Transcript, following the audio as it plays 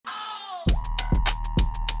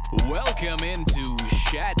Welcome into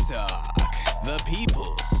Shat Talk, the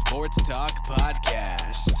People's Sports Talk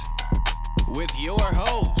Podcast, with your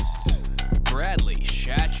host, Bradley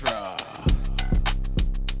Shatra.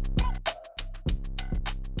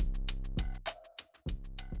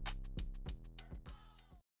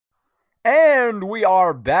 And we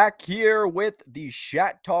are back here with the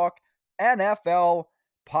Shat Talk NFL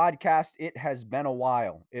podcast. It has been a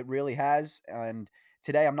while. It really has. And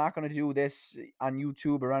today I'm not going to do this on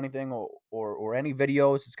YouTube or anything or any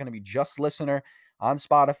videos. It's going to be just listener on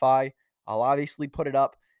Spotify. I'll obviously put it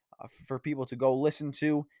up for people to go listen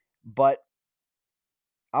to, but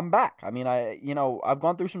I'm back. I mean, I've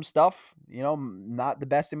gone through some stuff, not the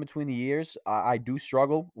best in between the years. I do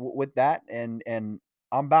struggle with that, and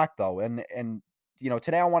I'm back though. And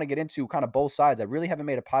today I want to get into kind of both sides. I really haven't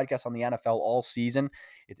made a podcast on the NFL all season.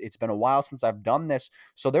 It's been a while since I've done this,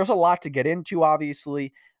 so there's a lot to get into.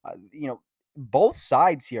 Obviously, both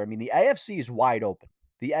sides here. I mean, the AFC is wide open.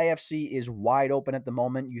 The AFC is wide open at the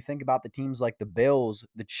moment. You think about the teams like the Bills,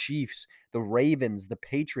 the Chiefs, the Ravens, the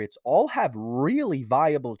Patriots, all have really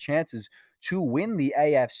viable chances to win the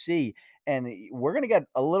AFC. And we're going to get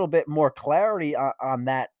a little bit more clarity on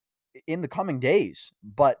that in the coming days.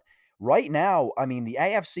 But right now, I mean, the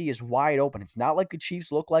AFC is wide open. It's not like the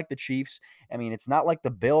Chiefs look like the Chiefs. I mean, it's not like the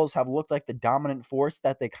Bills have looked like the dominant force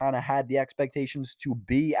that they kind of had the expectations to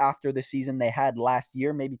be after the season they had last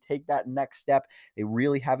year. Maybe take that next step. They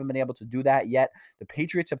really haven't been able to do that yet. The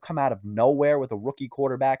Patriots have come out of nowhere with a rookie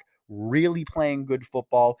quarterback, really playing good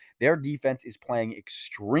football. Their defense is playing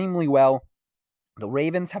extremely well. The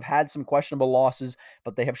Ravens have had some questionable losses,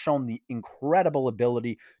 but they have shown the incredible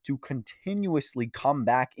ability to continuously come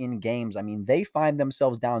back in games. I mean, they find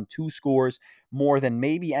themselves down 2 scores more than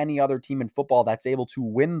maybe any other team in football that's able to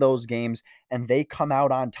win those games, and they come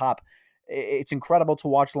out on top. It's incredible to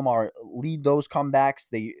watch Lamar lead those comebacks.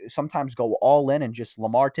 They sometimes go all in and just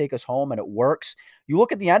Lamar take us home, and it works. You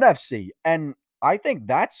look at the NFC, and I think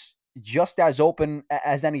that's just as open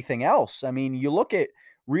as anything else. I mean, you look at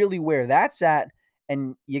really where that's at,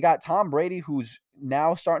 and you got Tom Brady, who's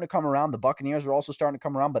now starting to come around. The Buccaneers are also starting to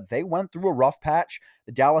come around, but they went through a rough patch.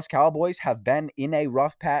 The Dallas Cowboys have been in a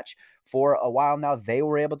rough patch for a while now. They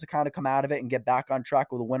were able to kind of come out of it and get back on track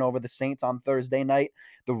with a win over the Saints on Thursday night.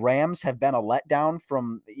 The Rams have been a letdown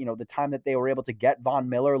from, the time that they were able to get Von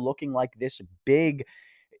Miller looking like this big,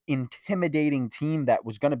 intimidating team that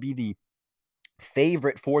was going to be the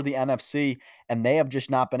favorite for the NFC, and they have just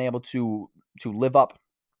not been able to live up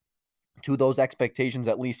to those expectations,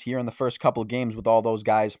 at least here in the first couple of games with all those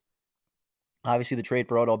guys. Obviously, the trade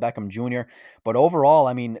for Odell Beckham Jr., but overall,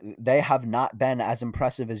 I mean, they have not been as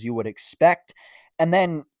impressive as you would expect. And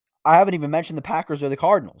then I haven't even mentioned the Packers or the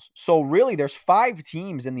Cardinals. So really, there's 5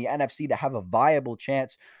 teams in the NFC that have a viable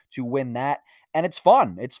chance to win that. And it's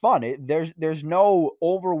fun. It's fun. There's no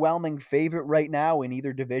overwhelming favorite right now in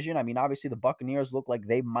either division. I mean, obviously, the Buccaneers look like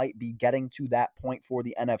they might be getting to that point for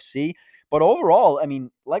the NFC. But overall, I mean,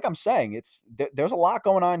 like I'm saying, there's a lot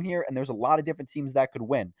going on here, and there's a lot of different teams that could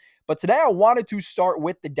win. But today I wanted to start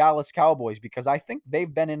with the Dallas Cowboys because I think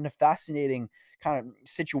they've been in a fascinating kind of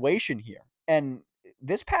situation here. And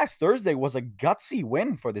this past Thursday was a gutsy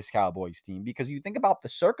win for this Cowboys team because you think about the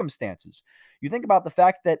circumstances. You think about the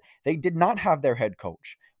fact that they did not have their head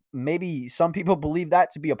coach. Maybe some people believe that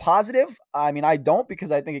to be a positive. I mean, I don't, because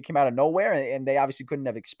I think it came out of nowhere, and they obviously couldn't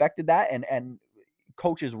have expected that. And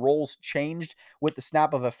coaches' roles changed with the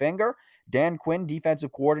snap of a finger. Dan Quinn,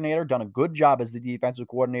 defensive coordinator, done a good job as the defensive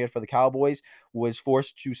coordinator for the Cowboys, was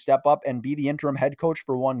forced to step up and be the interim head coach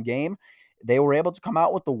for one game. They were able to come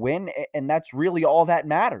out with the win, and that's really all that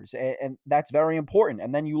matters, and that's very important.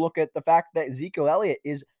 And then you look at the fact that Ezekiel Elliott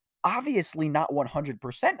is obviously not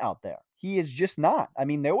 100% out there. He is just not. I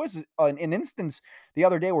mean, there was an instance the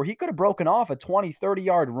other day where he could have broken off a 20,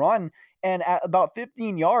 30-yard run, and at about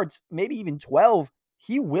 15 yards, maybe even 12,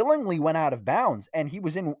 he willingly went out of bounds, and he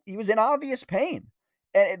was in obvious pain.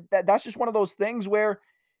 And that's just one of those things where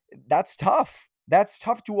that's tough. That's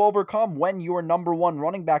tough to overcome when your number one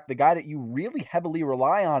running back, the guy that you really heavily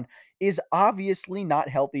rely on, is obviously not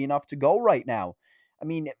healthy enough to go right now. I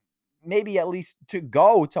mean, maybe at least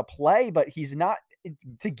to play, but he's not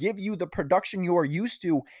to give you the production you are used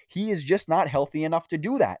to. He is just not healthy enough to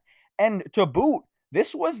do that. And to boot,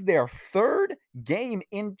 this was their 3rd game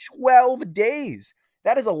in 12 days.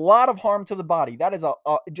 That is a lot of harm to the body. That is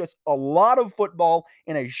just a lot of football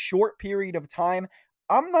in a short period of time.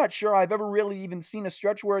 I'm not sure I've ever really even seen a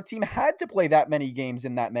stretch where a team had to play that many games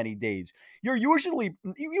in that many days. You usually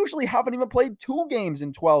haven't even played 2 games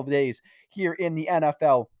in 12 days here in the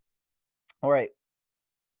NFL. All right.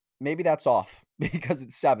 Maybe that's off. because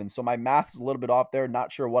it's 7. So my math's a little bit off there.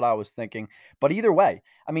 Not sure what I was thinking. But either way,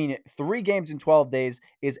 I mean, 3 games in 12 days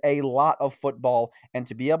is a lot of football. And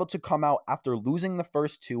to be able to come out after losing the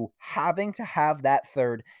first 2, having to have that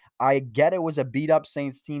third, I get it was a beat up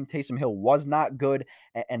Saints team. Taysom Hill was not good,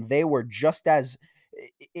 and they were just as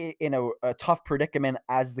in a tough predicament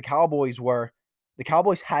as the Cowboys were. The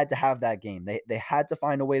Cowboys had to have that game. They had to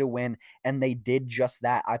find a way to win, and they did just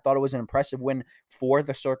that. I thought it was an impressive win for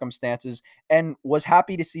the circumstances, and was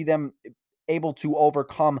happy to see them able to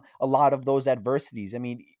overcome a lot of those adversities. I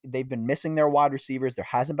mean, they've been missing their wide receivers. There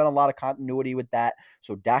hasn't been a lot of continuity with that.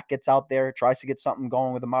 So Dak gets out there, tries to get something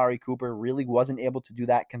going with Amari Cooper, really wasn't able to do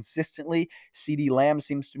that consistently. CeeDee Lamb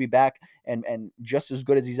seems to be back and just as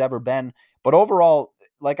good as he's ever been. But overall,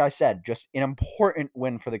 like I said, just an important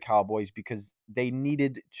win for the Cowboys because they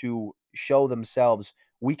needed to show themselves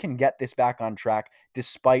we can get this back on track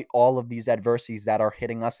despite all of these adversities that are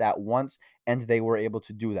hitting us at once, and they were able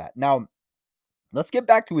to do that. Now, let's get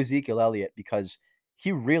back to Ezekiel Elliott because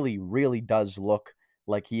he really, really does look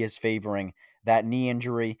like he is favoring that knee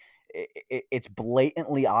injury. It's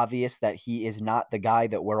blatantly obvious that he is not the guy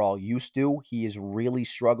that we're all used to. He is really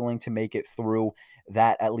struggling to make it through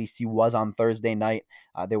that. At least he was on Thursday night.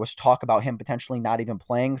 There was talk about him potentially not even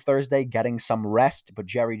playing Thursday, getting some rest, but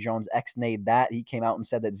Jerry Jones ex-nayed that. He came out and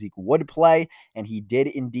said that Zeke would play, and he did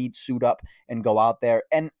indeed suit up and go out there.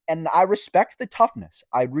 And I respect the toughness.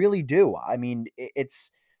 I really do. I mean, it's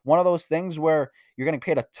one of those things where you're getting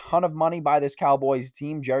paid a ton of money by this Cowboys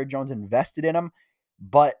team. Jerry Jones invested in him,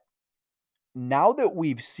 but now that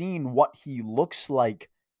we've seen what he looks like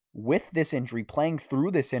with this injury, playing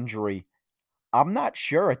through this injury, I'm not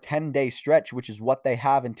sure a 10-day stretch, which is what they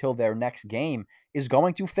have until their next game, is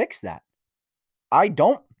going to fix that. I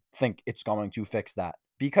don't think it's going to fix that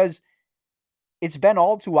because it's been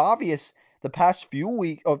all too obvious the past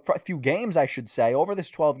few games, I should say, over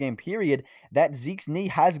this 12-game period, that Zeke's knee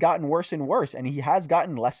has gotten worse and worse, and he has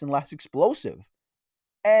gotten less and less explosive.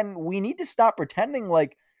 And we need to stop pretending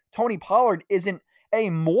like Tony Pollard isn't a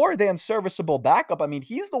more than serviceable backup. I mean,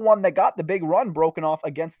 he's the one that got the big run broken off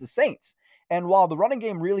against the Saints. And while the running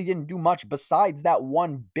game really didn't do much besides that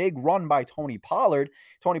one big run by Tony Pollard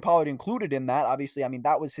included in that, obviously, I mean,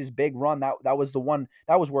 that was his big run. That was the one,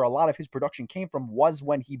 that was where a lot of his production came from, was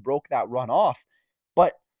when he broke that run off.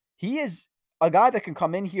 But he is a guy that can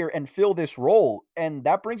come in here and fill this role. And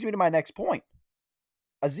that brings me to my next point.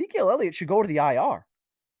 Ezekiel Elliott should go to the IR.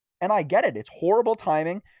 And I get it. It's horrible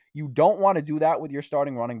timing. You don't want to do that with your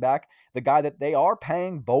starting running back, the guy that they are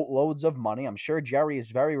paying boatloads of money. I'm sure Jerry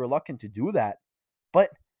is very reluctant to do that. But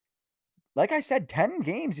like I said, 10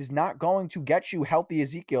 games is not going to get you healthy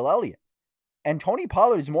Ezekiel Elliott. And Tony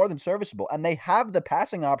Pollard is more than serviceable, and they have the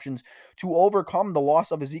passing options to overcome the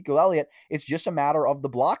loss of Ezekiel Elliott. It's just a matter of the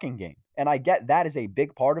blocking game. And I get that is a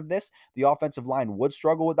big part of this. The offensive line would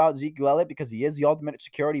struggle without Ezekiel Elliott because he is the ultimate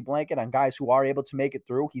security blanket on guys who are able to make it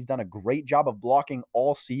through. He's done a great job of blocking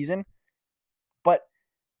all season. But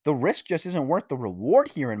the risk just isn't worth the reward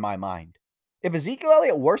here in my mind. If Ezekiel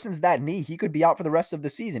Elliott worsens that knee, he could be out for the rest of the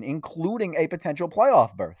season, including a potential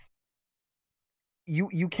playoff berth.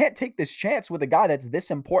 You can't take this chance with a guy that's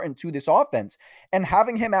this important to this offense, and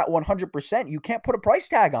having him at 100%, you can't put a price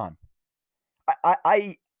tag on.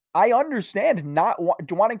 I understand not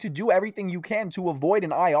wanting to do everything you can to avoid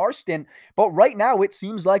an IR stint, but right now it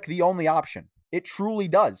seems like the only option. It truly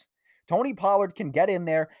does. Tony Pollard can get in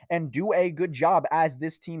there and do a good job as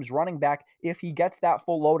this team's running back if he gets that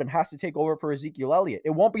full load and has to take over for Ezekiel Elliott. It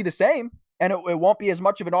won't be the same, and it won't be as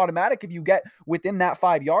much of an automatic if you get within that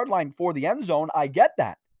 5-yard line for the end zone. I get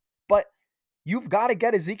that. But you've got to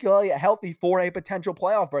get Ezekiel Elliott healthy for a potential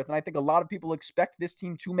playoff berth. And I think a lot of people expect this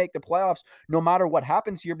team to make the playoffs no matter what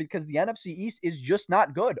happens here because the NFC East is just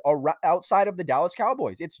not good outside of the Dallas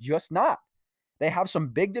Cowboys. It's just not. They have some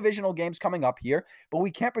big divisional games coming up here, but we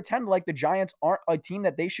can't pretend like the Giants aren't a team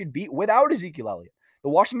that they should beat without Ezekiel Elliott. The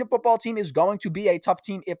Washington football team is going to be a tough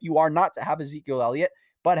team if you are not to have Ezekiel Elliott.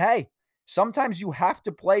 But hey, sometimes you have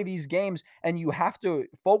to play these games and you have to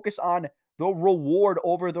focus on the reward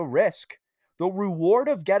over the risk. The reward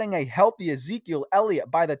of getting a healthy Ezekiel Elliott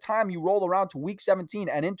by the time you roll around to week 17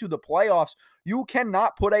 and into the playoffs, you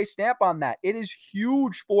cannot put a stamp on that. It is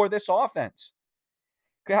huge for this offense.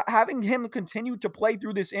 Having him continue to play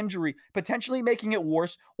through this injury, potentially making it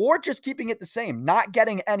worse or just keeping it the same, not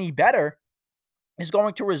getting any better, is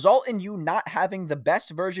going to result in you not having the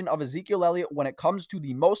best version of Ezekiel Elliott when it comes to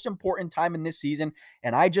the most important time in this season,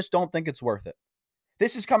 and I just don't think it's worth it.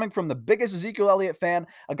 This is coming from the biggest Ezekiel Elliott fan,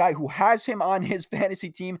 a guy who has him on his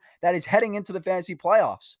fantasy team that is heading into the fantasy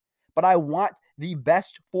playoffs. but I want the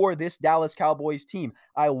best for this Dallas Cowboys team.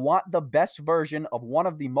 I want the best version of one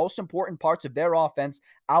of the most important parts of their offense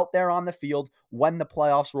out there on the field when the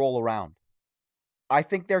playoffs roll around. I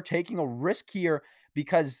think they're taking a risk here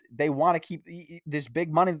because they want to keep this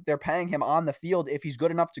big money that they're paying him on the field. If he's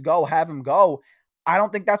good enough to go, have him go. I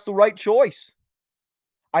don't think that's the right choice.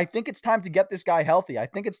 I think it's time to get this guy healthy. I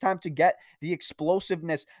think it's time to get the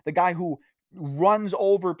explosiveness, the guy who runs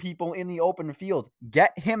over people in the open field.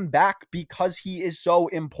 Get him back because he is so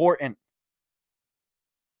important.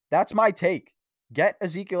 That's my take. Get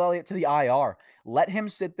Ezekiel Elliott to the IR. Let him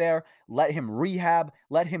sit there. Let him rehab.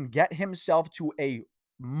 Let him get himself to a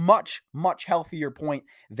much, much healthier point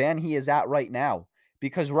than he is at right now.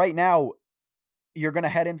 Because right now, you're going to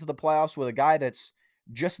head into the playoffs with a guy that's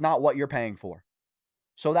just not what you're paying for.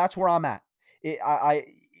 So that's where I'm at.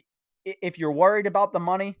 If you're worried about the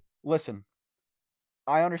money, listen,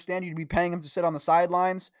 I understand you'd be paying him to sit on the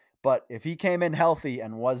sidelines, but if he came in healthy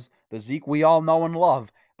and was the Zeke we all know and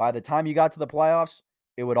love, by the time you got to the playoffs,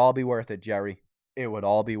 it would all be worth it, Jerry. It would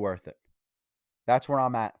all be worth it. That's where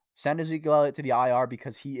I'm at. Send Ezekiel Elliott to the IR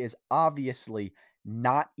because he is obviously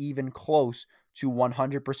not even close to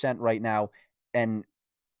 100% right now. And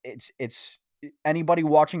it's anybody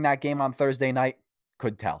watching that game on Thursday night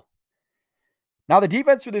could tell. Now, the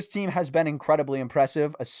defense for this team has been incredibly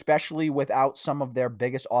impressive, especially without some of their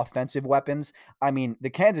biggest offensive weapons. I mean, the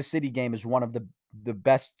Kansas City game is one of the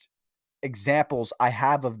best examples I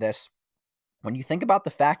have of this. When you think about the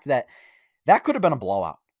fact that could have been a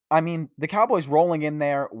blowout. I mean, the Cowboys rolling in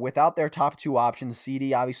there without their top two options.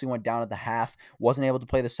 CD obviously went down at the half, wasn't able to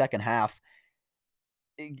play the second half.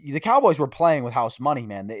 The Cowboys were playing with house money,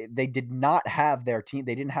 man. They did not have their team.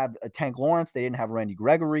 They didn't have Tank Lawrence. They didn't have Randy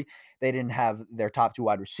Gregory. They didn't have their top two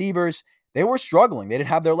wide receivers. They were struggling. They didn't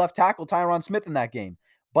have their left tackle, Tyron Smith, in that game.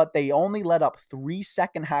 But they only let up 3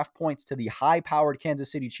 second-half points to the high-powered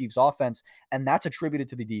Kansas City Chiefs offense, and that's attributed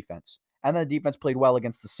to the defense. And then the defense played well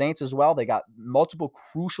against the Saints as well. They got multiple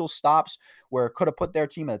crucial stops where it could have put their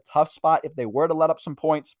team in a tough spot if they were to let up some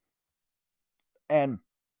points. And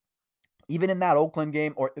even in that Oakland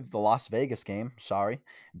game, or the Las Vegas game,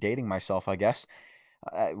 dating myself, I guess,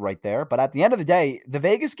 right there. But at the end of the day, the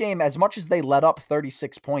Vegas game, as much as they let up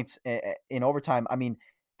 36 points in overtime, I mean,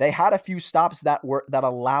 they had a few stops that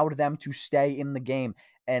allowed them to stay in the game.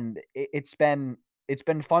 And it's been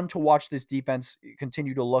fun to watch this defense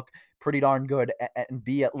continue to look pretty darn good and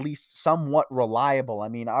be at least somewhat reliable. I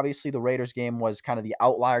mean, obviously the Raiders game was kind of the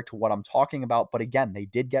outlier to what I'm talking about, but again, they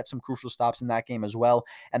did get some crucial stops in that game as well,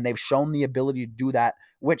 and they've shown the ability to do that,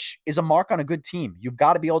 which is a mark on a good team. You've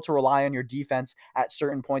got to be able to rely on your defense at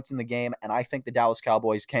certain points in the game, and I think the Dallas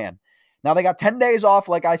Cowboys can. Now, they got 10 days off,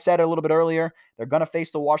 like I said a little bit earlier. They're going to face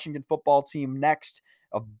the Washington football team next.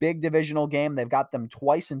 A big divisional game. They've got them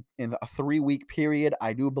twice in a 3-week period,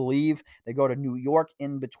 I do believe. They go to New York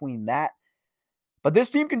in between that. But this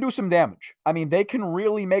team can do some damage. I mean, they can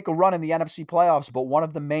really make a run in the NFC playoffs, but one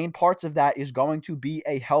of the main parts of that is going to be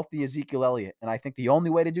a healthy Ezekiel Elliott. And I think the only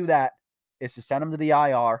way to do that is to send him to the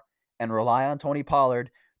IR and rely on Tony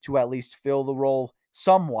Pollard to at least fill the role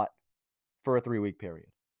somewhat for a 3-week period.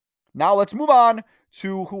 Now let's move on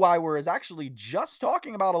to who I was actually just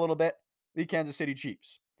talking about a little bit, the Kansas City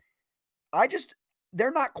Chiefs.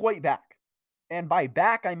 They're not quite back. And by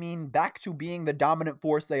back, I mean back to being the dominant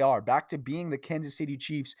force they are, back to being the Kansas City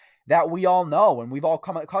Chiefs that we all know and we've all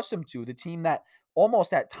come accustomed to, the team that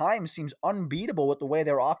almost at times seems unbeatable with the way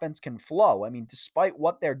their offense can flow. I mean, despite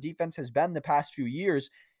what their defense has been the past few years,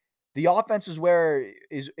 the offense is where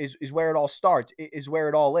it all starts, is where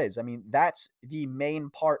it all is. I mean, that's the main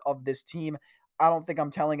part of this team. I don't think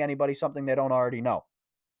I'm telling anybody something they don't already know.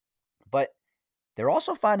 But they're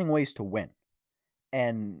also finding ways to win.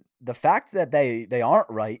 And the fact that they aren't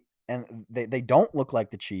right and they don't look like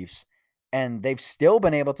the Chiefs, and they've still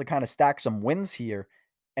been able to kind of stack some wins here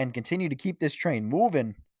and continue to keep this train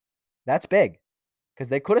moving, that's big. Because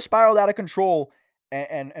they could have spiraled out of control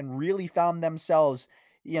and really found themselves,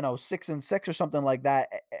 6-6 or something like that,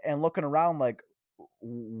 and looking around like,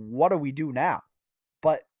 what do we do now?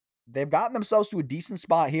 But they've gotten themselves to a decent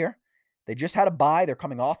spot here. They just had a bye. They're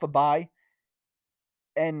coming off a bye.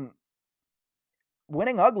 And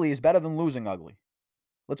winning ugly is better than losing ugly.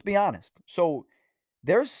 Let's be honest. So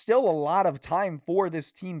there's still a lot of time for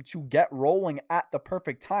this team to get rolling at the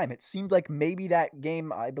perfect time. It seemed like maybe that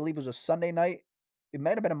game, I believe, was a Sunday night. It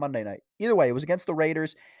might have been a Monday night. Either way, it was against the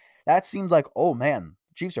Raiders. That seemed like, oh man,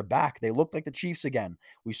 Chiefs are back. They look like the Chiefs again.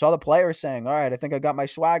 We saw the players saying, all right, I think I got my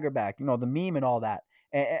swagger back. The meme and all that.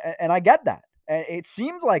 And I get that. And it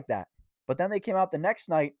seemed like that. But then they came out the next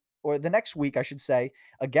night or the next week, I should say,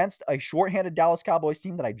 against a shorthanded Dallas Cowboys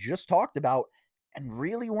team that I just talked about and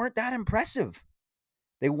really weren't that impressive.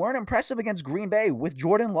 They weren't impressive against Green Bay with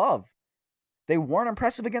Jordan Love. They weren't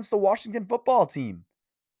impressive against the Washington football team.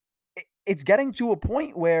 It's getting to a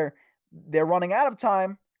point where they're running out of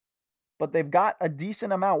time, but they've got a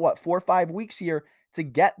decent amount, 4 or 5 weeks here to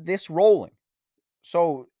get this rolling.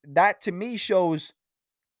 So that to me shows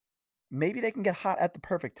maybe they can get hot at the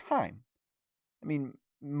perfect time. I mean,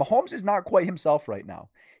 Mahomes is not quite himself right now.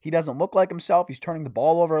 He doesn't look like himself. He's turning the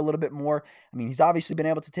ball over a little bit more. I mean, he's obviously been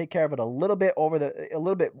able to take care of it a little bit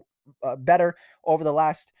better over the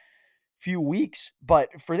last few weeks, but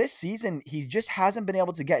for this season, he just hasn't been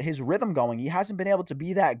able to get his rhythm going. He hasn't been able to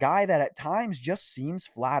be that guy that at times just seems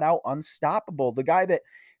flat out unstoppable. The guy that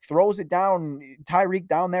throws it down, Tyreek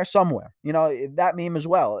down there somewhere. That meme as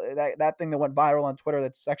well. That thing that went viral on Twitter,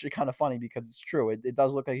 that's actually kind of funny because it's true. It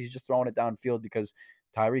does look like he's just throwing it downfield because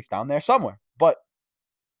Tyreek's down there somewhere. But,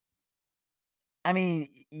 I mean,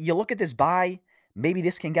 you look at this bye, maybe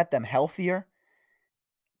this can get them healthier.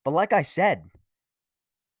 But like I said,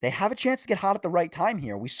 they have a chance to get hot at the right time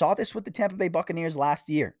here. We saw this with the Tampa Bay Buccaneers last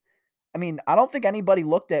year. I mean, I don't think anybody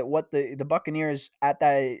looked at what the Buccaneers at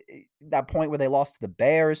that point where they lost to the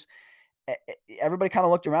Bears. Everybody kind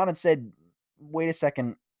of looked around and said, wait a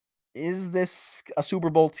second, is this a Super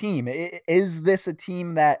Bowl team? Is this a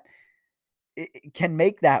team that can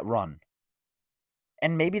make that run?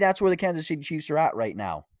 And maybe that's where the Kansas City Chiefs are at right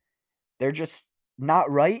now. They're just not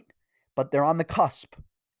right, but they're on the cusp.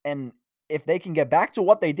 And if they can get back to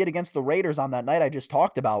what they did against the Raiders on that night I just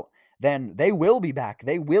talked about, then they will be back.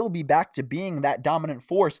 They will be back to being that dominant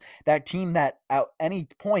force, that team that at any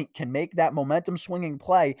point can make that momentum swinging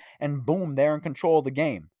play and boom, they're in control of the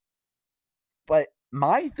game. But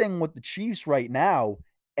my thing with the Chiefs right now,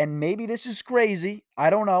 and maybe this is crazy, I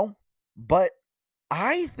don't know, but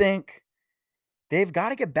I think they've got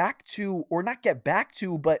to get back to, or not get back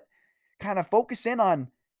to, but kind of focus in on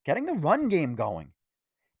getting the run game going.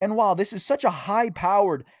 And while this is such a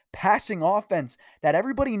high-powered passing offense that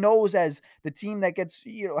everybody knows as the team that gets,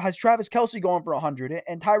 has Travis Kelce going for 100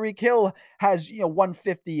 and Tyreek Hill has,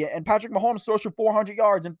 150 and Patrick Mahomes throws for 400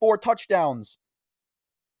 yards and 4 touchdowns,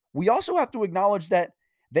 we also have to acknowledge that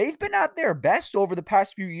they've been at their best over the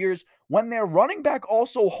past few years when their running back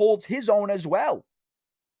also holds his own as well.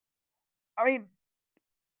 I mean,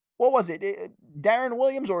 what was it? Darren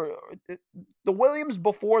Williams or the Williams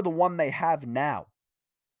before the one they have now?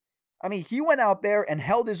 I mean, he went out there and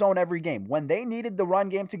held his own every game. When they needed the run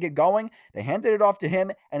game to get going, they handed it off to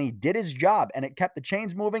him, and he did his job, and it kept the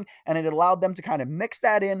chains moving, and it allowed them to kind of mix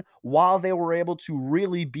that in while they were able to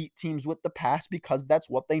really beat teams with the pass because that's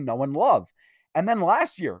what they know and love. And then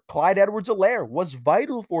last year, Clyde Edwards-Helaire was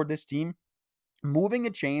vital for this team, moving the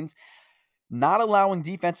chains, not allowing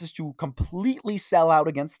defenses to completely sell out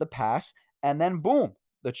against the pass, and then boom,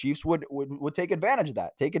 the Chiefs would take advantage of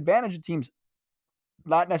that, take advantage of teams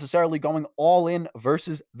not necessarily going all in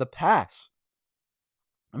versus the pass.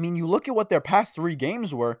 I mean, you look at what their past 3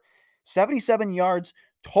 games were, 77 yards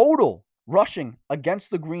total rushing against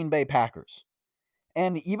the Green Bay Packers.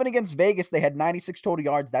 And even against Vegas, they had 96 total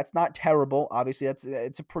yards. That's not terrible. Obviously,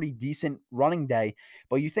 it's a pretty decent running day.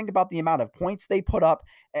 But you think about the amount of points they put up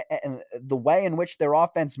and the way in which their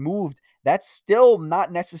offense moved, that's still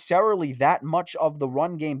not necessarily that much of the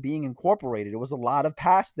run game being incorporated. It was a lot of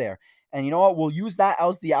pass there. And you know what? We'll use that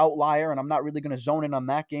as the outlier, and I'm not really going to zone in on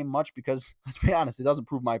that game much because, let's be honest, it doesn't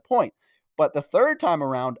prove my point. But the third time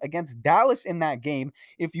around against Dallas in that game,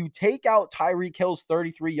 if you take out Tyreek Hill's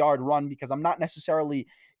 33-yard run, because I'm not necessarily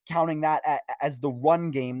counting that as the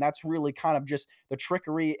run game, that's really kind of just the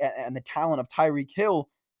trickery and the talent of Tyreek Hill,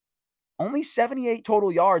 only 78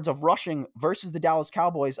 total yards of rushing versus the Dallas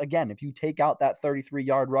Cowboys. Again, if you take out that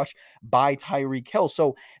 33-yard rush by Tyreek Hill.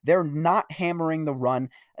 So they're not hammering the run.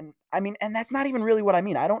 And that's not even really what I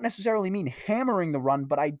mean. I don't necessarily mean hammering the run,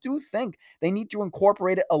 but I do think they need to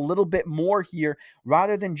incorporate it a little bit more here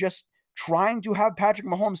rather than just trying to have Patrick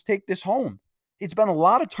Mahomes take this home. It's been a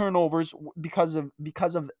lot of turnovers because of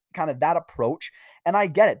kind of that approach, and I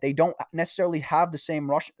get it. They don't necessarily have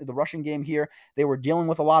the rushing game here. They were dealing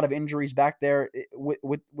with a lot of injuries back there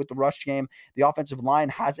with the rush game. The offensive line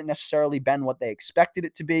hasn't necessarily been what they expected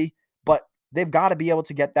it to be, but they've got to be able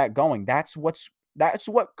to get that going. That's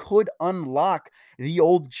what could unlock the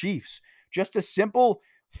old Chiefs. Just a simple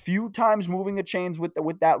few times moving the chains with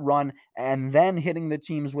that run and then hitting the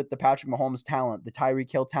teams with the Patrick Mahomes talent, the Tyreek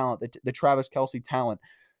Hill talent, the Travis Kelce talent.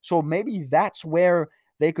 So maybe that's where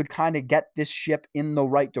they could kind of get this ship in the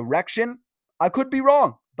right direction. I could be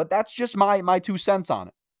wrong, but that's just my 2 cents on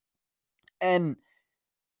it. And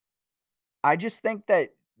I just think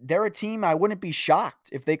that they're a team I wouldn't be shocked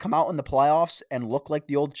if they come out in the playoffs and look like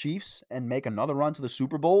the old Chiefs and make another run to the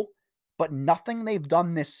Super Bowl. But nothing they've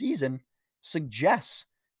done this season suggests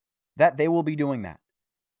that they will be doing that.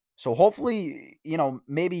 So hopefully,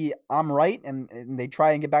 maybe I'm right and they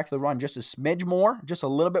try and get back to the run just a smidge more, just a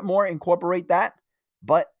little bit more, incorporate that.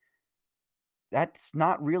 But that's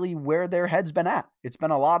not really where their head's been at. It's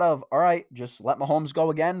been a lot of, all right, just let Mahomes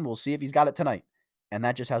go again. We'll see if he's got it tonight. And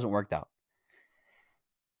that just hasn't worked out.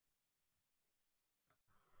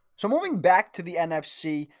 So moving back to the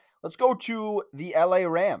NFC, let's go to the LA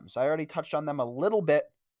Rams. I already touched on them a little bit,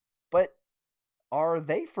 but are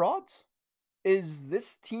they frauds? Is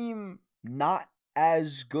this team not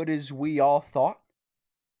as good as we all thought?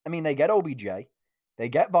 I mean, they get OBJ. They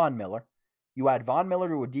get Von Miller. You add Von Miller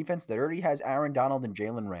to a defense that already has Aaron Donald and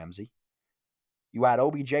Jalen Ramsey. You add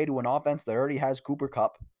OBJ to an offense that already has Cooper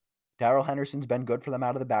Kupp. Darrell Henderson's been good for them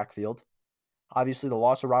out of the backfield. Obviously, the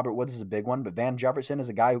loss of Robert Woods is a big one, but Van Jefferson is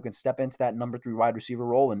a guy who can step into that number 3 wide receiver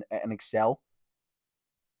role and excel.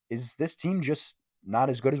 Is this team just not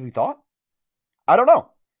as good as we thought? I don't know.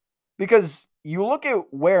 Because you look at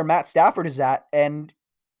where Matt Stafford is at, and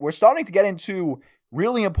we're starting to get into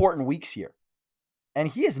really important weeks here. And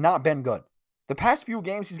he has not been good. The past few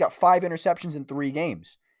games, he's got 5 interceptions in 3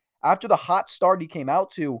 games. After the hot start he came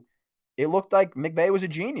out to, it looked like McVay was a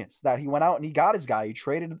genius, that he went out and he got his guy. He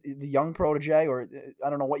traded the young protege, or I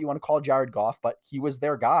don't know what you want to call Jared Goff, but he was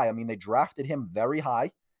their guy. I mean, they drafted him very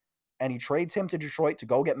high, and he trades him to Detroit to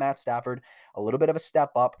go get Matt Stafford, a little bit of a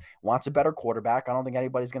step up, wants a better quarterback. I don't think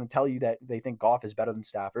anybody's going to tell you that they think Goff is better than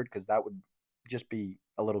Stafford, because that would just be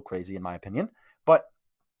a little crazy in my opinion. But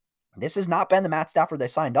this has not been the Matt Stafford they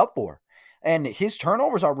signed up for. And his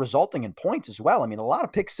turnovers are resulting in points as well. I mean, a lot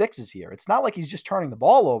of pick sixes here. It's not like he's just turning the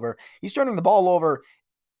ball over. He's turning the ball over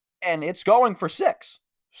and it's going for 6.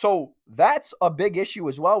 So that's a big issue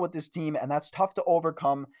as well with this team, and that's tough to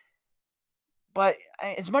overcome. But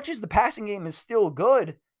as much as the passing game is still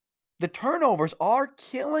good, the turnovers are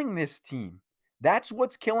killing this team. That's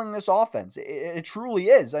what's killing this offense. It truly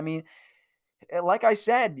is. I mean, like I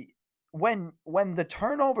said, when the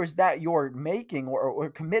turnovers that you're making or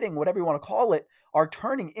committing, whatever you want to call it, are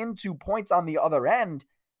turning into points on the other end,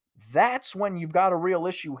 that's when you've got a real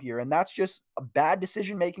issue here. And that's just a bad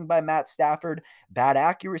decision making by Matt Stafford, bad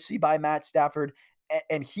accuracy by Matt Stafford.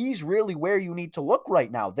 And he's really where you need to look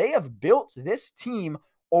right now. They have built this team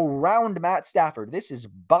around Matt Stafford. This is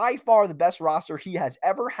by far the best roster he has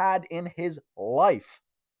ever had in his life.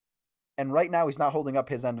 And right now, he's not holding up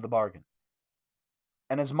his end of the bargain.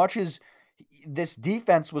 And as much as this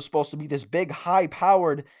defense was supposed to be this big,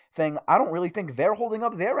 high-powered thing, I don't really think they're holding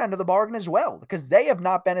up their end of the bargain as well, because they have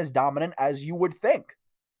not been as dominant as you would think.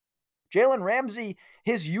 Jalen Ramsey,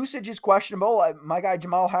 his usage is questionable. My guy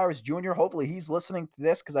Jamal Harris Jr., hopefully he's listening to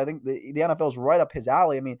this, because I think the NFL is right up his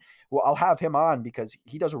alley. I mean, well, I'll have him on because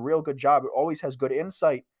he does a real good job. He always has good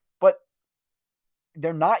insight. But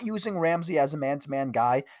they're not using Ramsey as a man-to-man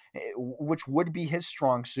guy, which would be his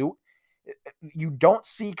strong suit. You don't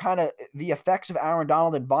see kind of the effects of Aaron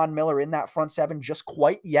Donald and Von Miller in that front 7 just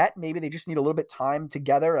quite yet. Maybe they just need a little bit of time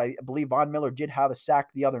together. I believe Von Miller did have a sack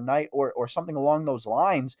the other night or something along those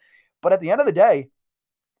lines. But at the end of the day,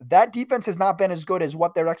 that defense has not been as good as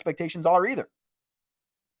what their expectations are either.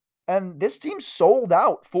 And this team sold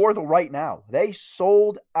out for the right now. They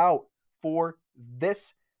sold out for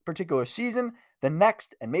this particular season, the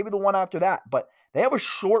next, and maybe the one after that. But they have a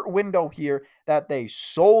short window here that they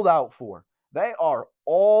sold out for. They are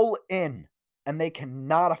all in, and they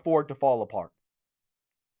cannot afford to fall apart.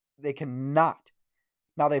 They cannot.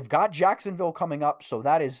 Now, they've got Jacksonville coming up, so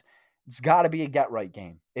it's got to be a get-right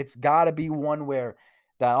game. It's got to be one where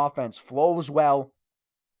the offense flows well,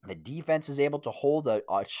 the defense is able to hold a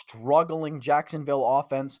struggling Jacksonville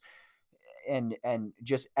offense, and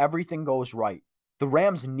just everything goes right. The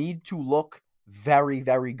Rams need to look very,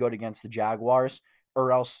 very good against the Jaguars,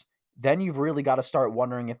 or else then you've really got to start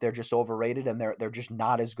wondering if they're just overrated and they're just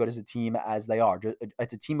not as good as a team as they are.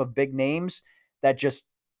 It's a team of big names that just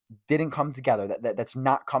didn't come together, that's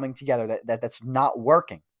not coming together, that's not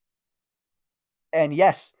working. And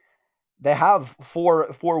yes, they have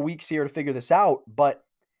four weeks here to figure this out, but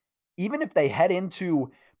even if they head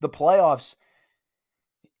into the playoffs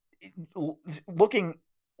looking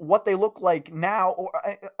what they look like now, or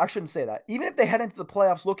I shouldn't say that. Even if they head into the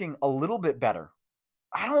playoffs looking a little bit better,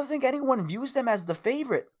 I don't think anyone views them as the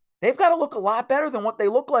favorite. They've got to look a lot better than what they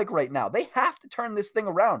look like right now. They have to turn this thing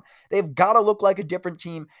around. They've got to look like a different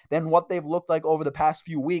team than what they've looked like over the past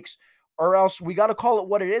few weeks, or else we got to call it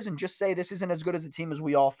what it is and just say this isn't as good as a team as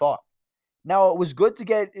we all thought. Now, it was good to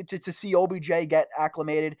get to see OBJ get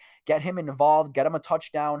acclimated, get him involved, get him a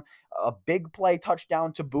touchdown, a big play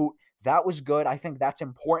touchdown to boot. That was good. I think that's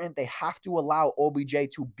important. They have to allow OBJ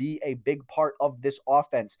to be a big part of this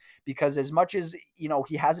offense because as much as,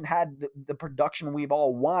 he hasn't had the production we've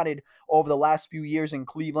all wanted over the last few years in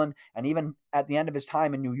Cleveland and even at the end of his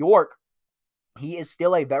time in New York, he is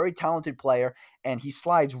still a very talented player, and he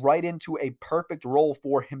slides right into a perfect role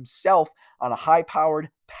for himself on a high-powered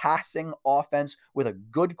passing offense with a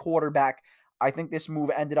good quarterback. I think this move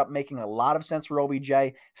ended up making a lot of sense for OBJ,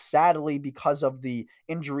 sadly because of the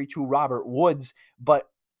injury to Robert Woods, but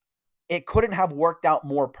it couldn't have worked out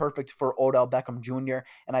more perfect for Odell Beckham Jr.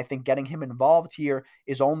 And I think getting him involved here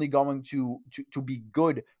is only going to be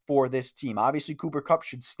good for this team. Obviously, Cooper Kupp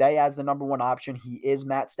should stay as the number one option. He is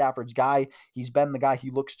Matt Stafford's guy. He's been the guy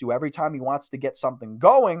he looks to every time he wants to get something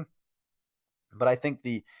going. But I think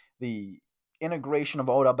the integration of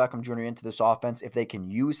Odell Beckham Jr. into this offense, if they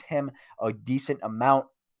can use him a decent amount,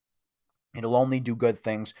 it'll only do good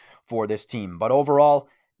things for this team. But overall,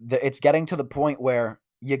 it's getting to the point where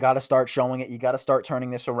you got to start showing it. You got to start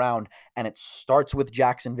turning this around. And it starts with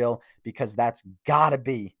Jacksonville because that's got to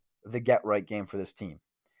be the get-right game for this team.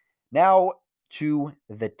 Now to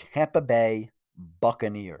the Tampa Bay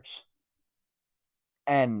Buccaneers.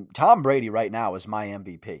 And Tom Brady right now is my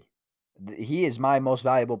MVP. He is my most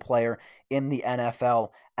valuable player in the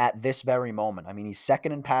NFL at this very moment. I mean, he's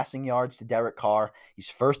second in passing yards to Derek Carr. He's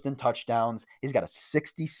first in touchdowns. He's got a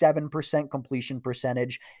 67% completion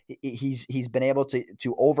percentage. He's been able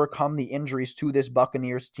to overcome the injuries to this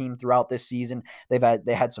Buccaneers team throughout this season. They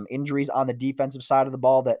had some injuries on the defensive side of the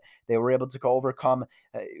ball that they were able to overcome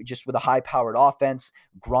just with a high-powered offense.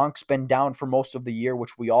 Gronk's been down for most of the year,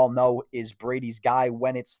 which we all know is Brady's guy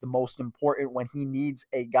when it's the most important, when he needs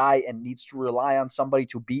a guy and needs to rely on somebody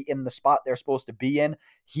to be in the spot they're supposed to be in.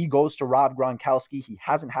 He goes to Rob Gronkowski. He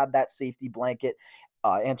hasn't had that safety blanket.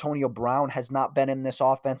 Antonio Brown has not been in this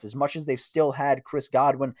offense as much as they've still had Chris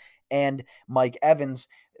Godwin and Mike Evans.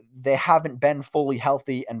 They haven't been fully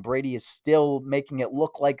healthy, and Brady is still making it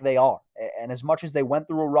look like they are. And as much as they went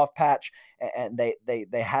through a rough patch, and they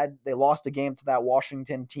lost a game to that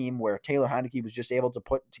Washington team where Taylor Heineke was just able to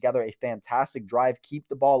put together a fantastic drive, keep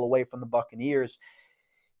the ball away from the Buccaneers.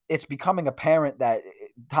 It's becoming apparent that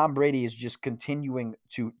Tom Brady is just continuing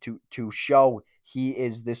to show he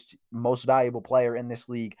is this most valuable player in this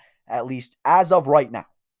league, at least as of right now.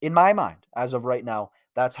 In my mind, as of right now,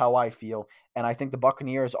 that's how I feel. And I think the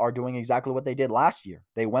Buccaneers are doing exactly what they did last year.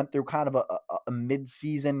 They went through kind of a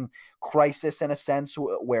mid-season crisis in a sense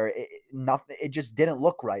where it just didn't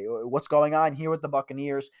look right. What's going on here with the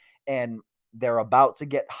Buccaneers? And they're about to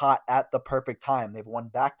get hot at the perfect time. They've won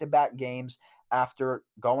back-to-back games after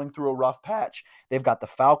going through a rough patch. They've got the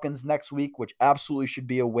Falcons next week, which absolutely should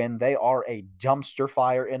be a win. They are a dumpster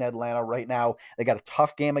fire in Atlanta right now. They got a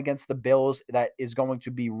tough game against the Bills that is going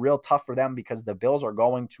to be real tough for them because the Bills are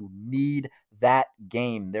going to need that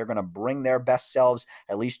game. They're going to bring their best selves,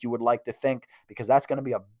 at least you would like to think, because that's going to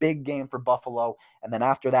be a big game for Buffalo. And then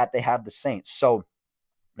after that, they have the Saints. So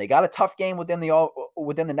they got a tough game within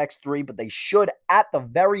the next three, but they should at the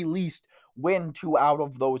very least win 2 out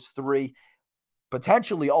of those 3.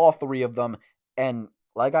 Potentially all 3 of them. And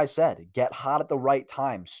like I said, get hot at the right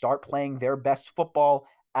time. Start playing their best football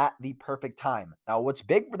at the perfect time. Now, what's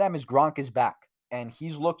big for them is Gronk is back, and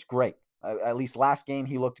he's looked great. At least last game,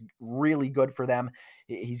 he looked really good for them.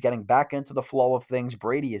 He's getting back into the flow of things.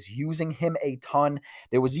 Brady is using him a ton.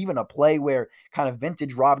 There was even a play where kind of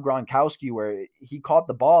vintage Rob Gronkowski where he caught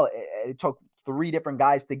the ball. It took 3 different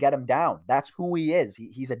guys to get him down. That's who he is.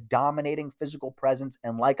 He's a dominating physical presence.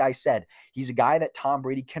 And like I said, he's a guy that Tom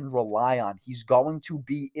Brady can rely on. He's going to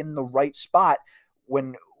be in the right spot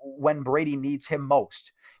when Brady needs him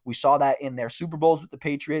most. We saw that in their Super Bowls with the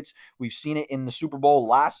Patriots. We've seen it in the Super Bowl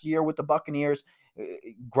last year with the Buccaneers.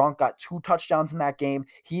 Gronk got 2 touchdowns in that game.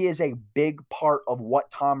 He is a big part of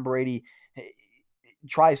what Tom Brady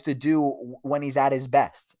tries to do when he's at his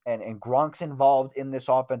best. And Gronk's involved in this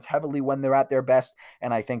offense heavily when they're at their best.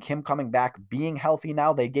 And I think him coming back, being healthy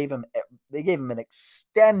now, they gave him an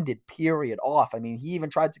extended period off. I mean, he even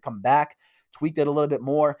tried to come back, tweaked it a little bit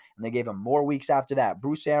more, and they gave him more weeks after that.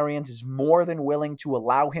 Bruce Arians is more than willing to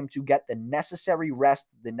allow him to get the necessary rest,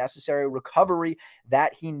 the necessary recovery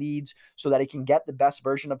that he needs so that he can get the best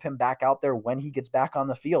version of him back out there when he gets back on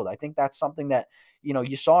the field. I think that's something that,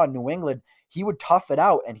 you saw in New England. He would tough it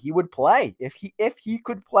out and he would play. If he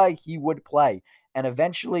could play, he would play. And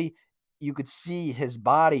eventually you could see his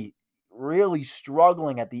body really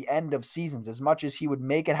struggling at the end of seasons. As much as he would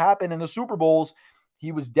make it happen in the Super Bowls,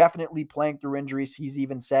 He was definitely playing through injuries. He's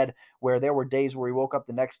even said where there were days where he woke up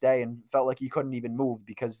the next day and felt like he couldn't even move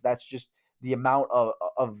because that's just the amount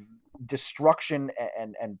of destruction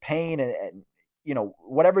and pain and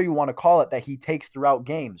whatever you want to call it that he takes throughout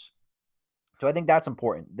games. So I think that's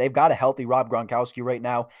important. They've got a healthy Rob Gronkowski right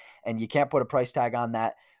now, and you can't put a price tag on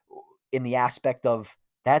that in the aspect of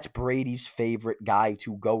that's Brady's favorite guy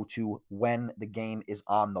to go to when the game is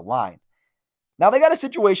on the line. Now, they got a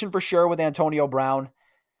situation for sure with Antonio Brown.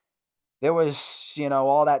 There was,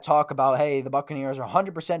 all that talk about, hey, the Buccaneers are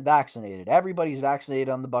 100% vaccinated. Everybody's vaccinated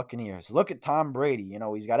on the Buccaneers. Look at Tom Brady.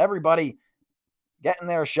 He's got everybody getting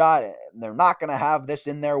their shot, and they're not going to have this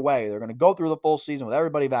in their way. They're going to go through the full season with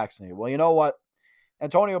everybody vaccinated. Well, you know what?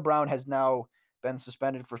 Antonio Brown has now been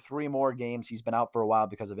suspended for 3 more games. He's been out for a while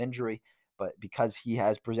because of injury, but because he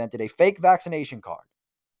has presented a fake vaccination card.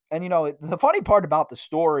 And, the funny part about the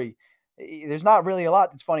story, there's not really a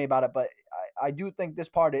lot that's funny about it, but I do think this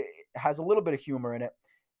part has a little bit of humor in it,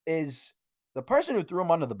 is the person who threw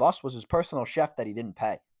him under the bus was his personal chef that he didn't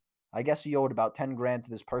pay. I guess he owed about 10 grand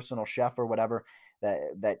to this personal chef or whatever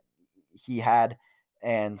that he had,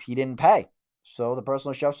 and he didn't pay. So the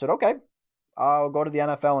personal chef said, okay, I'll go to the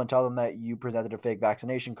NFL and tell them that you presented a fake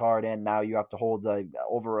vaccination card, and now you have to hold I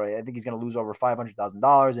think he's going to lose over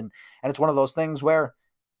 $500,000. And it's one of those things where,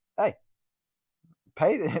 hey,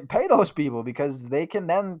 pay those people because they can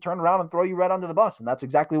then turn around and throw you right under the bus. And that's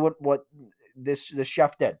exactly what this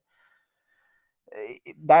chef did.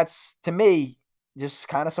 That's, to me, just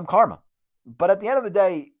kind of some karma. But at the end of the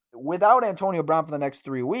day, without Antonio Brown for the next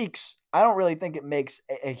 3 weeks, I don't really think it makes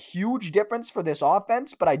a huge difference for this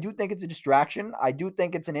offense, but I do think it's a distraction. I do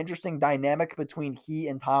think it's an interesting dynamic between he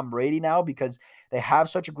and Tom Brady now because they have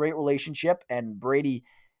such a great relationship, and Brady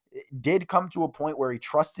did come to a point where he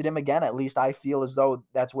trusted him again. At least I feel as though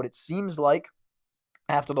that's what it seems like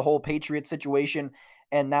after the whole Patriots situation,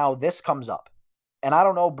 and now this comes up. And I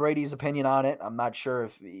don't know Brady's opinion on it. I'm not sure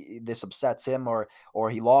if this upsets him or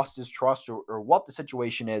he lost his trust or what the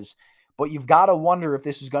situation is. But you've got to wonder if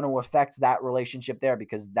this is going to affect that relationship there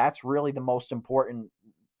because that's really the most important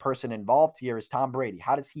person involved here is Tom Brady.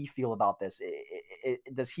 How does he feel about this?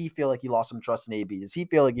 Does he feel like he lost some trust in AB? Does he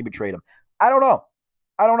feel like he betrayed him? I don't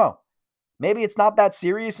know. Maybe it's not that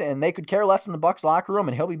serious and they could care less in the Bucs locker room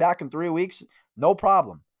and he'll be back in 3 weeks. No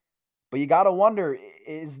problem. But you got to wonder,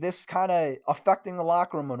 is this kind of affecting the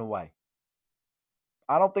locker room in a way?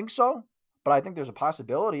 I don't think so, but I think there's a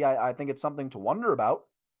possibility. I think it's something to wonder about.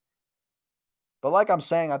 But like I'm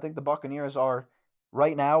saying, I think the Buccaneers are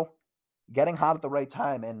right now getting hot at the right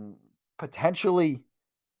time and potentially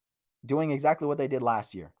doing exactly what they did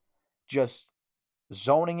last year. Just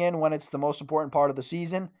zoning in when it's the most important part of the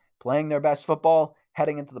season, playing their best football,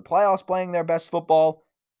 heading into the playoffs, playing their best football,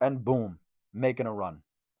 and boom, making a run.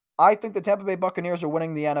 I think the Tampa Bay Buccaneers are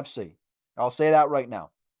winning the NFC. I'll say that right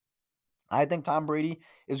now. I think Tom Brady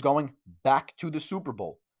is going back to the Super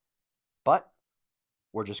Bowl. But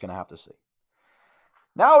we're just going to have to see.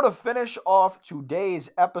 Now to finish off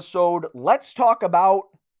today's episode, let's talk about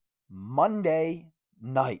Monday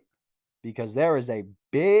night. Because there is a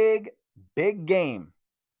big game.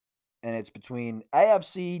 And it's between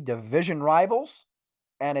AFC division rivals.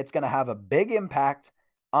 And it's going to have a big impact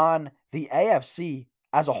on the AFC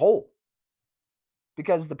as a whole.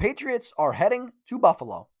 Because the Patriots are heading to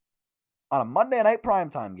Buffalo on a Monday night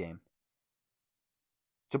primetime game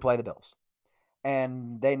to play the Bills.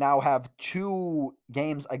 And they now have 2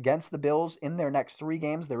 games against the Bills in their next 3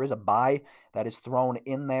 games. There is a bye that is thrown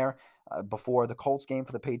in there before the Colts game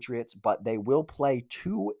for the Patriots, but they will play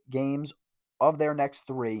 2 games of their next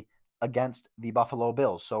 3 against the Buffalo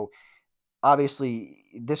Bills. So obviously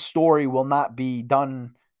this story will not be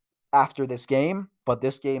done after this game, but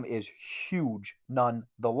this game is huge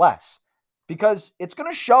nonetheless because it's going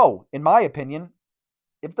to show, in my opinion,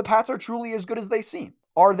 if the Pats are truly as good as they seem.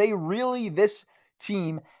 Are they really this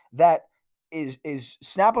team that is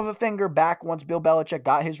snap of a finger back once Bill Belichick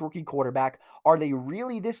got his rookie quarterback? Are they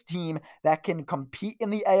really this team that can compete in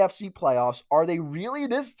the AFC playoffs? Are they really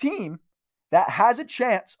this team that has a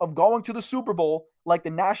chance of going to the Super Bowl like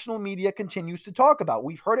the national media continues to talk about?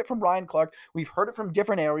 We've heard it from Ryan Clark. We've heard it from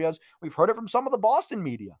different areas. We've heard it from some of the Boston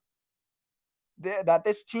media. That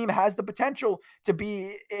this team has the potential to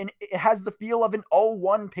be, it has the feel of an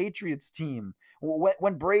 0-1 Patriots team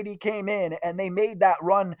when Brady came in and they made that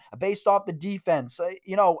run based off the defense.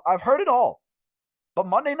 I've heard it all. But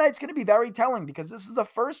Monday night's going to be very telling because this is the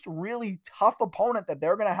first really tough opponent that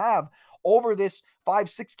they're going to have over this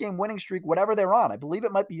 5-6 game winning streak, whatever they're on. I believe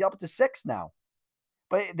it might be up to 6 now.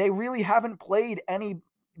 But they really haven't played any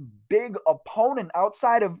big opponent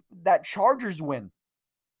outside of that Chargers win.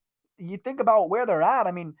 you think about where they're at.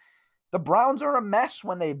 I mean, the Browns are a mess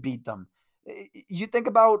when they beat them. You think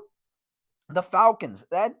about the Falcons.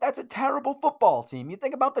 That's a terrible football team. You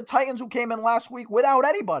think about the Titans who came in last week without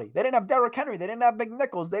anybody. They didn't have Derrick Henry. They didn't have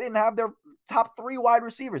McNichols. They didn't have their top 3 wide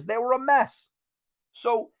receivers. They were a mess.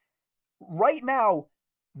 So right now,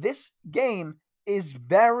 this game is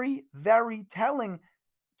very, very telling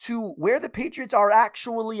to where the Patriots are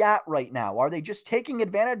actually at right now. Are they just taking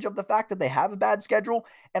advantage of the fact that they have a bad schedule?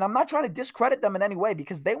 And I'm not trying to discredit them in any way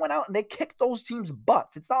because they went out and they kicked those teams'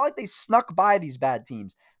 butts. It's not like they snuck by these bad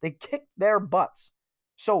teams. They kicked their butts.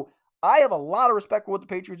 So I have a lot of respect for what the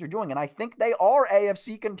Patriots are doing, and I think they are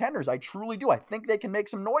AFC contenders. I truly do. I think they can make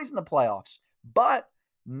some noise in the playoffs. But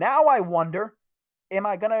now I wonder, am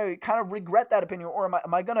I going to kind of regret that opinion, or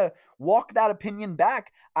am I going to walk that opinion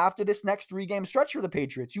back after this next 3-game stretch for the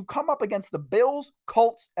Patriots? You come up against the Bills,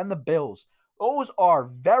 Colts, and the Bills. Those are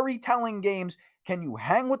very telling games. Can you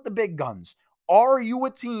hang with the big guns? Are you a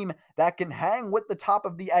team that can hang with the top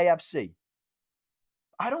of the AFC?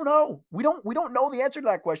 I don't know. We don't know the answer to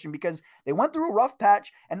that question because they went through a rough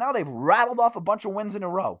patch and now they've rattled off a bunch of wins in a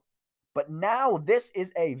row. But now this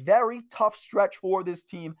is a very tough stretch for this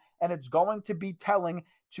team, and it's going to be telling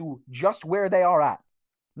to just where they are at.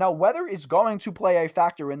 Now, weather is going to play a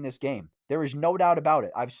factor in this game. There is no doubt about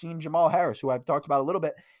it. I've seen Jamal Harris, who I've talked about a little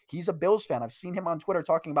bit. He's a Bills fan. I've seen him on Twitter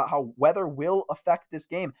talking about how weather will affect this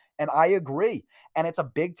game, and I agree. And it's a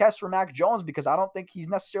big test for Mac Jones because I don't think he's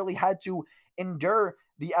necessarily had to endure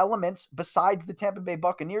the elements besides the Tampa Bay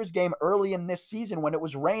Buccaneers game early in this season when it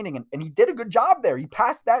was raining. And he did a good job there. He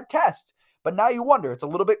passed that test. But now you wonder, it's a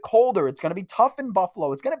little bit colder. It's going to be tough in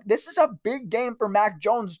Buffalo. This is a big game for Mac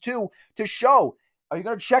Jones, too, to show. Are you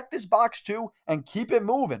going to check this box, too, and keep it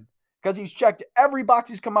moving? Because he's checked every box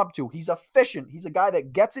he's come up to. He's efficient. He's a guy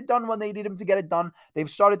that gets it done when they need him to get it done. They've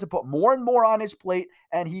started to put more and more on his plate,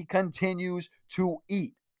 and he continues to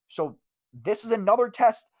eat. So this is another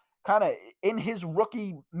test kind of in his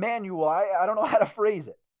rookie manual. I don't know how to phrase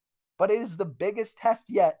it, but it is the biggest test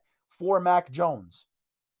yet for Mac Jones.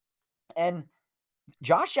 And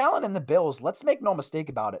Josh Allen and the Bills, let's make no mistake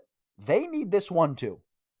about it, they need this one too.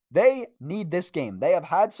 They need this game. They have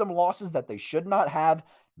had some losses that they should not have,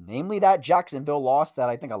 namely that Jacksonville loss that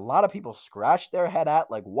I think a lot of people scratched their head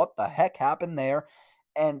at, like what the heck happened there?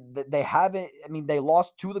 And they haven't, I mean, they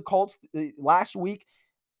lost to the Colts last week.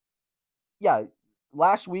 Yeah,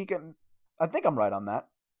 last week, I think I'm right on that.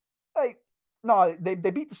 No, they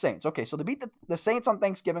beat the Saints. Okay, so they beat the Saints on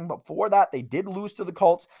Thanksgiving, but before that, they did lose to the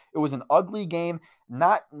Colts. It was an ugly game,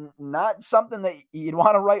 not something that you'd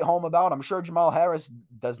want to write home about. I'm sure Jamal Harris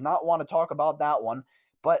does not want to talk about that one.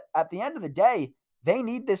 But at the end of the day, they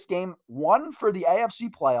need this game, one, for the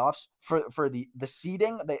AFC playoffs, for the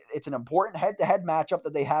seeding. It's an important head-to-head matchup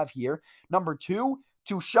that they have here. Number two,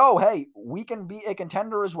 to show, hey, we can be a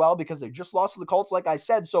contender as well because they just lost to the Colts, like I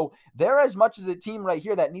said. So they're as much as a team right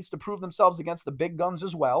here that needs to prove themselves against the big guns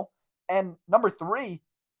as well. And number three,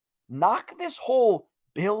 knock this whole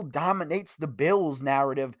Bill dominates the Bills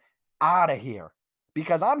narrative out of here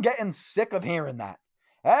because I'm getting sick of hearing that.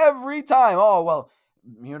 Every time, oh, well,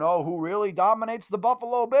 you know who really dominates the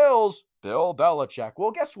Buffalo Bills? Bill Belichick. Well,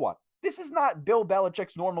 guess what? This is not Bill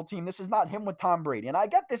Belichick's normal team. This is not him with Tom Brady. And I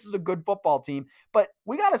get this is a good football team, but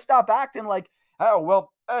we got to stop acting like, oh,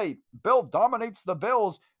 well, hey, Bill dominates the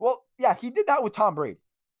Bills. Well, yeah, he did that with Tom Brady.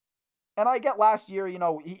 And I get last year, you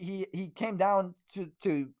know, he came down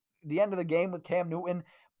to the end of the game with Cam Newton,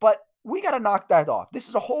 but we got to knock that off. This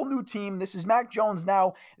is a whole new team. This is Mac Jones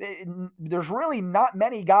now. There's really not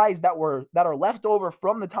many guys that are left over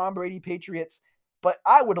from the Tom Brady Patriots. But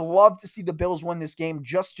I would love to see the Bills win this game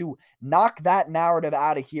just to knock that narrative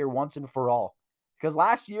out of here once and for all. Because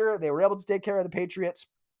last year they were able to take care of the Patriots,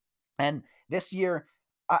 and this year,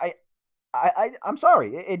 I'm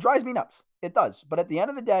sorry, it drives me nuts. It does. But at the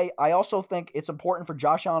end of the day, I also think it's important for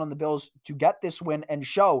Josh Allen and the Bills to get this win and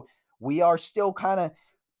show we are still kind of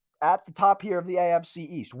at the top here of the AFC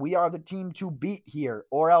East. We are the team to beat here,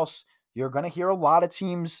 or else you're going to hear a lot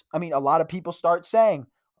of people start saying,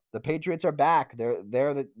 the Patriots are back.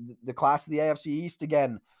 They're the class of the AFC East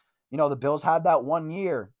again. You know, the Bills had that 1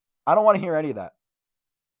 year. I don't want to hear any of that.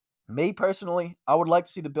 Me personally, I would like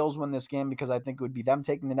to see the Bills win this game because I think it would be them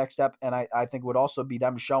taking the next step, and I think it would also be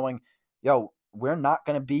them showing, we're not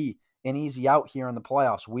going to be an easy out here in the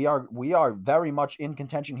playoffs. We are very much in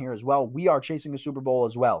contention here as well. We are chasing a Super Bowl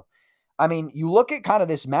as well. I mean, you look at kind of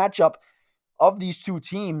this matchup of these two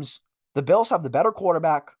teams. The Bills have the better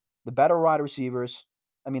quarterback, the better wide receivers.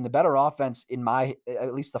 I mean, the better offense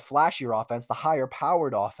at least the flashier offense, the higher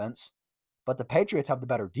powered offense. But the Patriots have the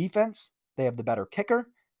better defense. They have the better kicker,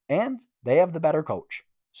 and they have the better coach.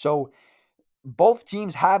 So both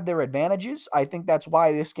teams have their advantages. I think that's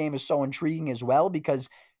why this game is so intriguing as well, because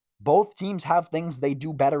both teams have things they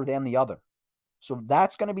do better than the other. So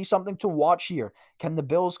that's going to be something to watch here. Can the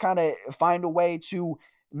Bills kind of find a way to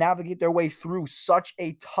navigate their way through such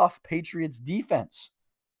a tough Patriots defense?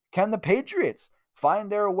 Can the Patriots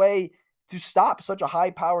find their way to stop such a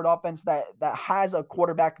high-powered offense that has a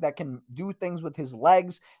quarterback that can do things with his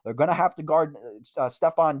legs? They're going to have to guard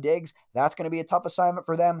Stephon Diggs. That's going to be a tough assignment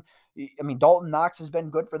for them. I mean, Dalton Knox has been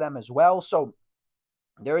good for them as well. So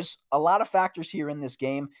there's a lot of factors here in this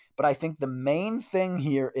game, but I think the main thing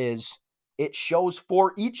here is it shows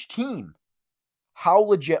for each team, how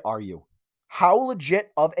legit are you? How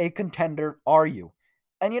legit of a contender are you?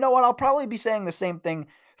 And you know what? I'll probably be saying the same thing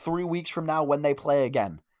 3 weeks from now when they play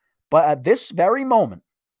again. But at this very moment,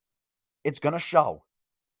 it's going to show.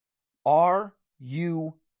 Are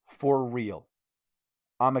you for real?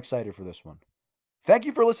 I'm excited for this one. Thank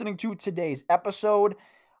you for listening to today's episode.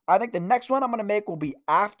 I think the next one I'm going to make will be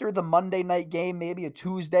after the Monday night game, maybe a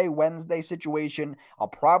Tuesday, Wednesday situation. I'll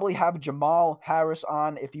probably have Jamal Harris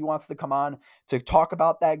on if he wants to come on to talk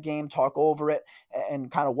about that game, talk over it,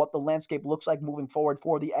 and kind of what the landscape looks like moving forward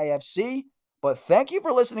for the AFC. But thank you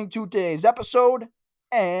for listening to today's episode,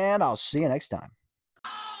 and I'll see you next time.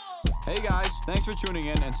 Hey guys, thanks for tuning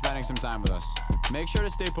in and spending some time with us. Make sure to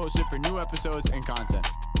stay posted for new episodes and content.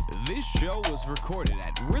 This show was recorded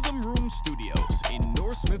at Rhythm Room Studios in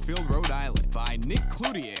North Smithfield, Rhode Island by Nick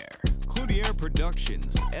Cloutier. Cloutier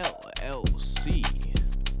Productions, LLC.